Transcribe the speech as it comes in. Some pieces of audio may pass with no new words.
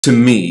to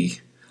me,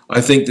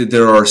 I think that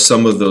there are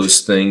some of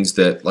those things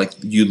that, like,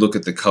 you look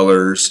at the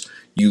colors,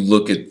 you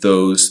look at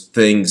those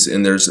things,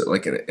 and there's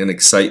like an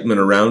excitement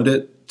around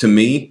it. To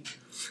me,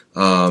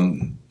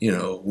 you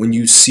know, when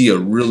you see a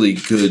really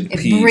good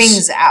piece, it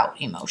brings out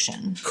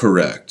emotion.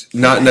 Correct.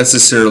 Not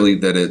necessarily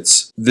that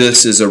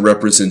this is a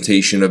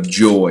representation of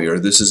joy or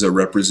this is a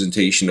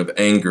representation of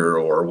anger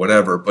or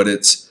whatever, but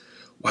it's,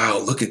 wow,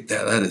 look at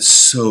that. That is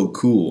so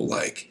cool.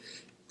 Like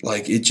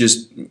it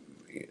just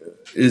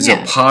is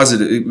a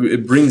positive,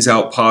 it brings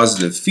out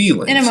positive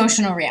feelings. An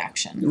emotional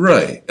reaction.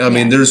 Right. I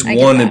mean, there's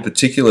one in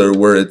particular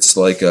where it's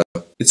like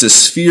it's a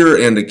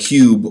sphere and a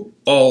cube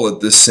all at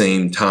the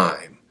same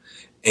time.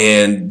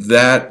 And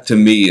that to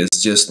me is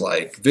just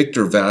like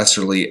Victor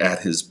Vasserly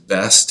at his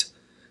best.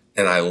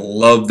 And I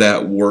love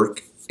that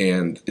work.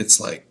 And it's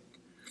like,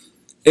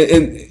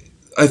 and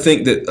I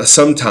think that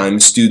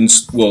sometimes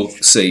students will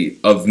say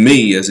of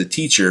me as a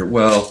teacher,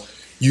 well,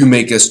 you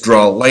make us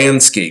draw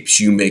landscapes,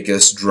 you make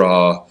us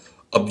draw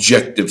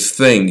objective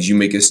things, you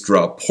make us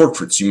draw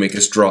portraits, you make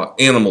us draw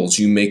animals,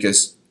 you make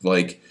us,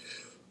 like,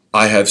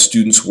 I have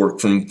students work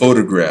from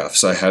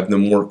photographs, I have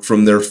them work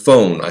from their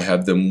phone, I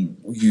have them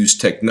use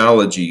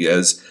technology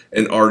as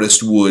an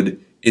artist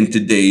would in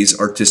today's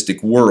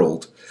artistic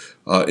world,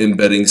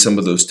 embedding some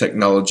of those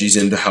technologies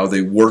into how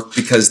they work,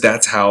 because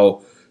that's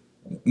how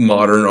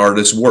modern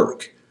artists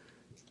work.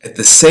 At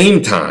the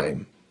same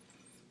time,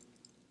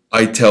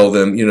 I tell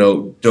them, you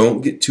know,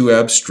 don't get too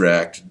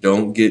abstract,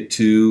 don't get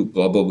too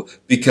blah, blah, blah,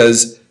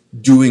 because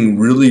doing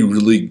really,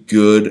 really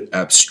good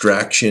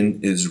abstraction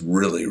is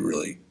really,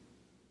 really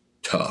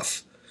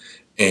tough.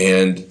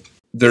 And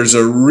there's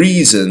a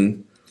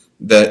reason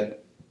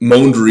that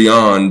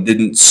Mondrian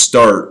didn't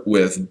start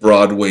with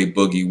Broadway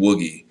Boogie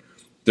Woogie.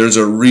 There's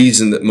a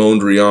reason that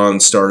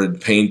Mondrian started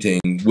painting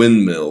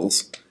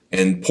windmills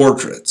and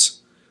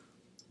portraits.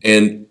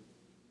 And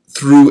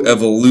through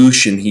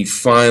evolution, he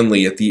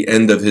finally, at the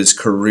end of his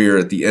career,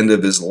 at the end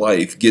of his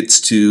life,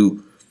 gets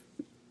to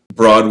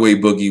Broadway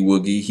Boogie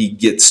Woogie. He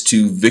gets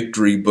to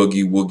Victory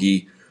Boogie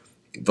Woogie,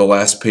 the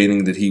last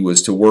painting that he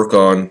was to work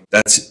on.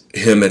 That's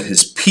him at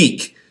his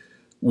peak,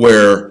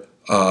 where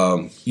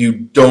you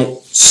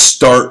don't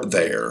start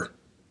there,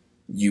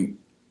 you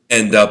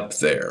end up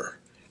there.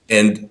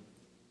 And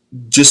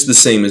just the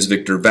same as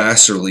Victor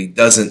Vasserly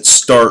doesn't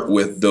start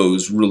with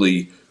those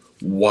really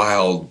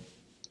wild,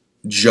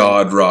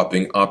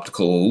 jaw-dropping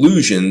optical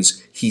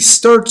illusions. He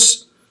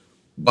starts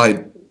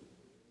by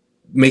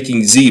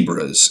making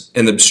zebras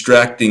and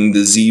abstracting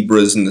the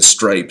zebras and the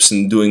stripes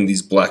and doing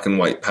these black and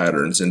white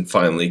patterns and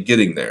finally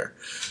getting there.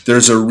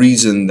 There's a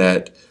reason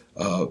that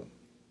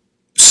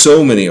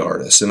so many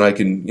artists, and I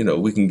can, you know,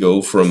 we can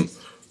go from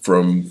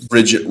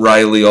Bridget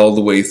Riley all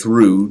the way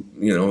through,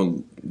 you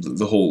know,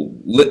 the whole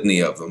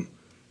litany of them.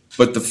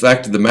 But the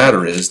fact of the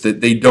matter is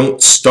that they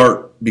don't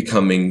start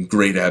becoming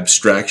great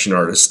abstraction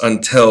artists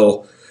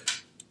until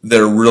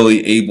they're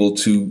really able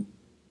to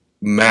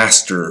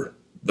master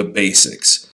the basics.